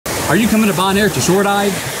Are you coming to Bonaire to shore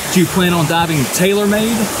dive? Do you plan on diving Tailor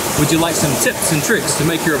Made? Would you like some tips and tricks to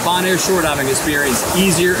make your Bonaire shore diving experience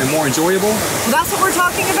easier and more enjoyable? Well, that's what we're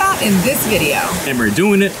talking about in this video. And we're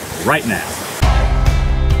doing it right now.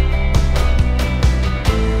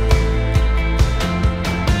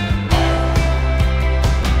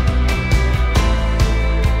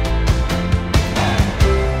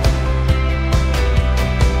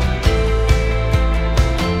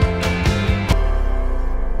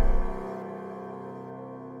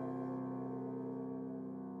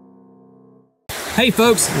 Hey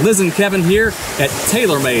folks, Liz and Kevin here at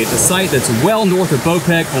Tailor Made, the site that's well north of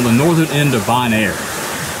Bopec on the northern end of Bonaire.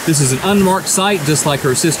 This is an unmarked site, just like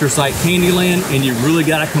her sister site Candyland, and you really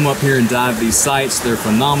got to come up here and dive these sites. They're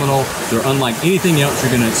phenomenal. They're unlike anything else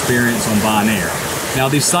you're going to experience on Bonaire. Now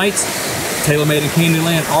these sites, Tailor Made and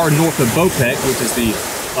Candyland, are north of Bopec, which is the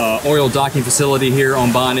oil docking facility here on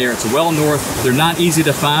Bonaire. It's well north. They're not easy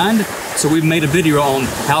to find, so we've made a video on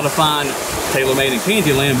how to find Tailor Made and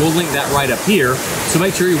Candyland. We'll link that right up here. So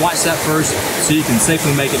make sure you watch that first so you can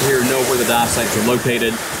safely make it here and know where the dive sites are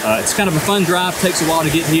located. It's kind of a fun drive, takes a while to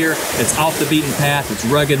get here. It's off the beaten path, it's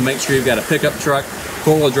rugged. Make sure you've got a pickup truck.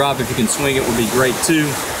 Four-wheel drive, if you can swing it, would be great too.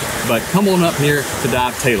 But come on up here to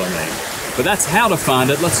dive Tailor Made. But that's how to find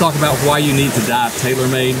it. Let's talk about why you need to dive Tailor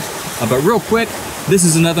Made. But real quick, this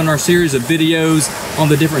is another in our series of videos on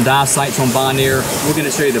the different dive sites on Bonaire. We're going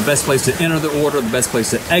to show you the best place to enter the water, the best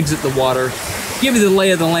place to exit the water, give you the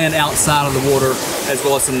lay of the land outside of the water, as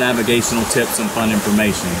well as some navigational tips and fun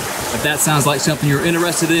information. If that sounds like something you're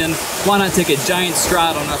interested in, why not take a giant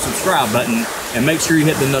stride on that subscribe button and make sure you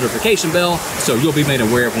hit the notification bell so you'll be made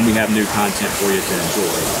aware of when we have new content for you to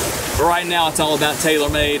enjoy. But right now it's all about Tailor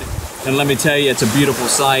Made, and let me tell you, it's a beautiful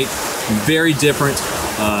site, very different.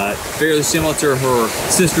 Fairly similar to her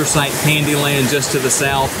sister site Candyland just to the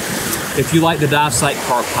south. If you like the dive site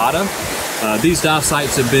Carpata, these dive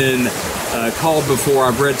sites have been called before,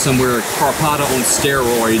 I've read somewhere, Carpata on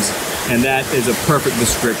steroids, and that is a perfect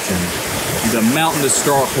description. The mountainous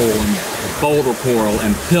star coral and boulder coral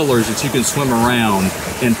and pillars that you can swim around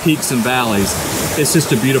and peaks and valleys. It's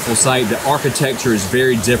just a beautiful site. The architecture is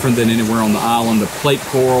very different than anywhere on the island. The plate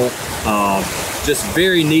coral, just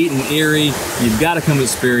very neat and eerie. You've got to come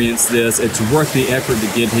experience this. It's worth the effort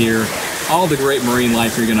to get here. All the great marine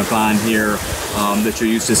life you're going to find here that you're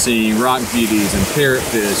used to seeing, rock beauties and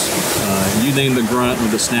parrotfish. You name the grunt or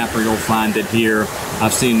the snapper, you'll find it here.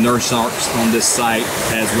 I've seen nurse sharks on this site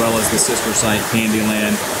as well as the sister site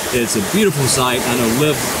Candyland. It's a beautiful site. I know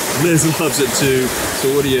Liz loves it too.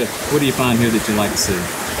 So what do you find here that you like to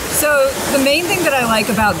see? So the main thing that I like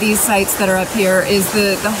about these sites that are up here is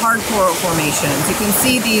the hard coral formations. You can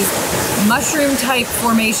see these mushroom type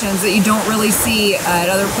formations that you don't really see at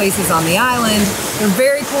other places on the island. They're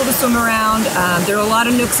very cool to swim around. There are a lot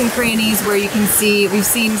of nooks and crannies where you can see, we've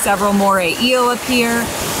seen several moray eel up here.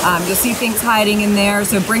 You'll see things hiding in there.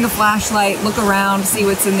 So bring a flashlight, look around, see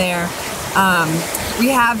what's in there. We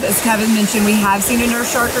have, as Kevin mentioned, we have seen a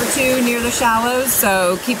nurse shark or two near the shallows,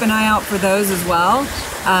 so keep an eye out for those as well.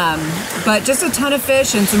 But just a ton of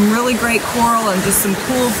fish and some really great coral and just some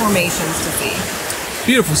cool formations to see.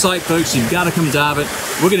 Beautiful site, folks. You've got to come dive it.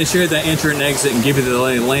 We're going to share that entry and exit and give you the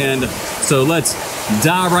lay of the land. So let's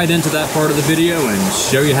dive right into that part of the video and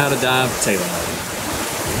show you how to dive Tailor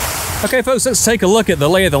Made. Okay, folks, let's take a look at the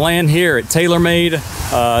lay of the land here at Tailor Made.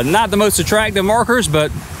 Not the most attractive markers,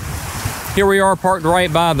 but here we are parked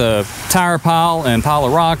right by the tire pile and pile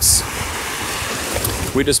of rocks.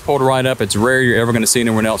 We just pulled right up. It's rare you're ever going to see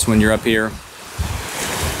anyone else when you're up here.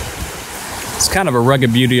 It's kind of a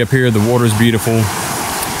rugged beauty up here. The water's beautiful,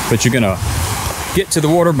 but you're going to get to the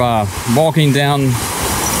water by walking down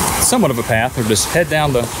somewhat of a path, or just head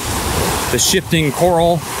down the shifting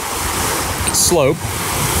coral slope.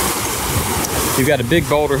 You've got a big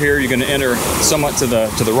boulder here. You're going to enter somewhat to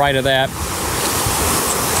the right of that.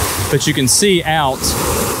 But you can see out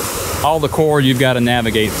all the coral you've got to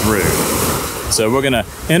navigate through. So we're going to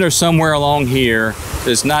enter somewhere along here.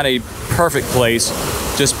 It's not a perfect place.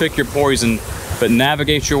 Just pick your poison, but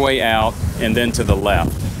navigate your way out and then to the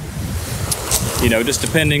left. You know, just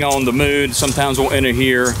depending on the mood, sometimes we'll enter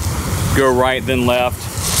here, go right, then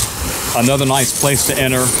left. Another nice place to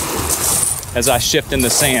enter as I shift in the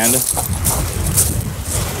sand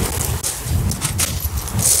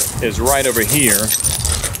is right over here.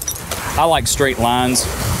 I like straight lines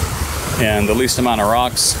and the least amount of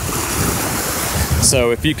rocks.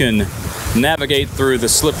 So if you can navigate through the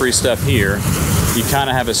slippery stuff here, you kind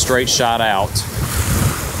of have a straight shot out.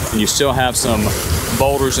 And you still have some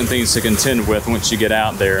boulders and things to contend with once you get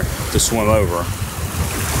out there to swim over.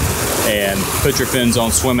 And put your fins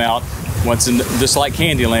on, swim out. just like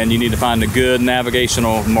Candyland, you need to find a good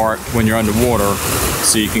navigational mark when you're underwater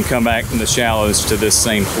so you can come back in the shallows to this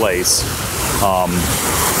same place.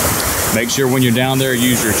 Make sure when you're down there,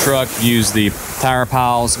 use your truck, use the tire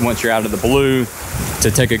piles once you're out of the blue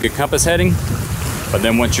to take a good compass heading. But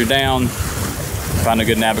then once you're down, find a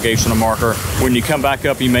good navigational marker. When you come back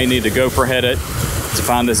up, you may need to GoPro head it to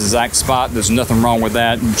find this exact spot. There's nothing wrong with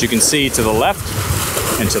that. But you can see to the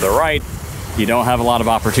left and to the right, you don't have a lot of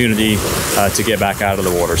opportunity to get back out of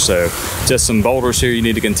the water. So just some boulders here you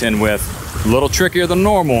need to contend with. A little trickier than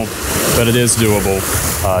normal, but it is doable.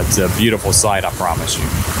 It's a beautiful sight, I promise you.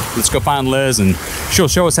 Let's go find Liz and she'll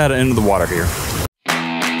show us how to enter the water here.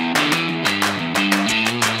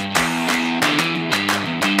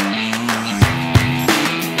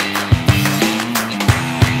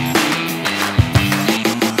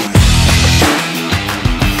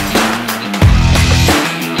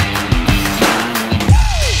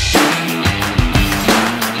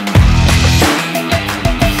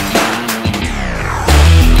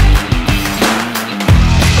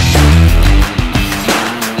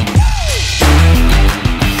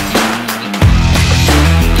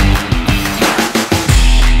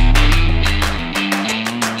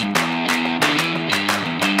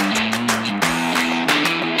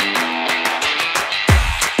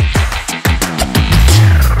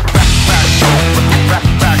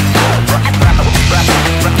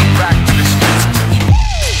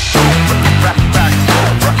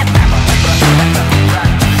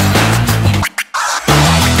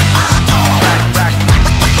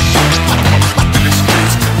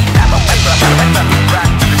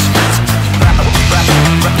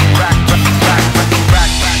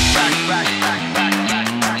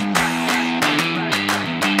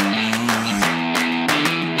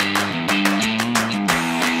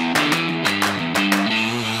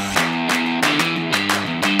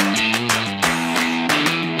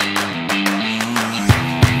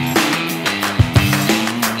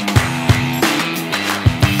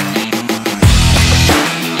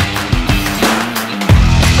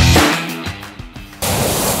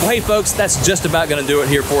 Hey folks, that's just about going to do it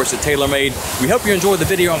here for us at Tailor Made. We hope you enjoyed the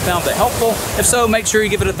video and found it helpful. If so, make sure you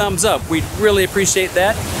give it a thumbs up. We'd really appreciate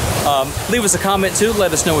that. Leave us a comment too,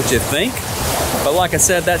 let us know what you think. But like I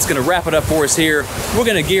said, that's going to wrap it up for us here. We're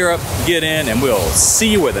going to gear up, get in, and we'll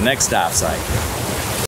see you at the next dive site.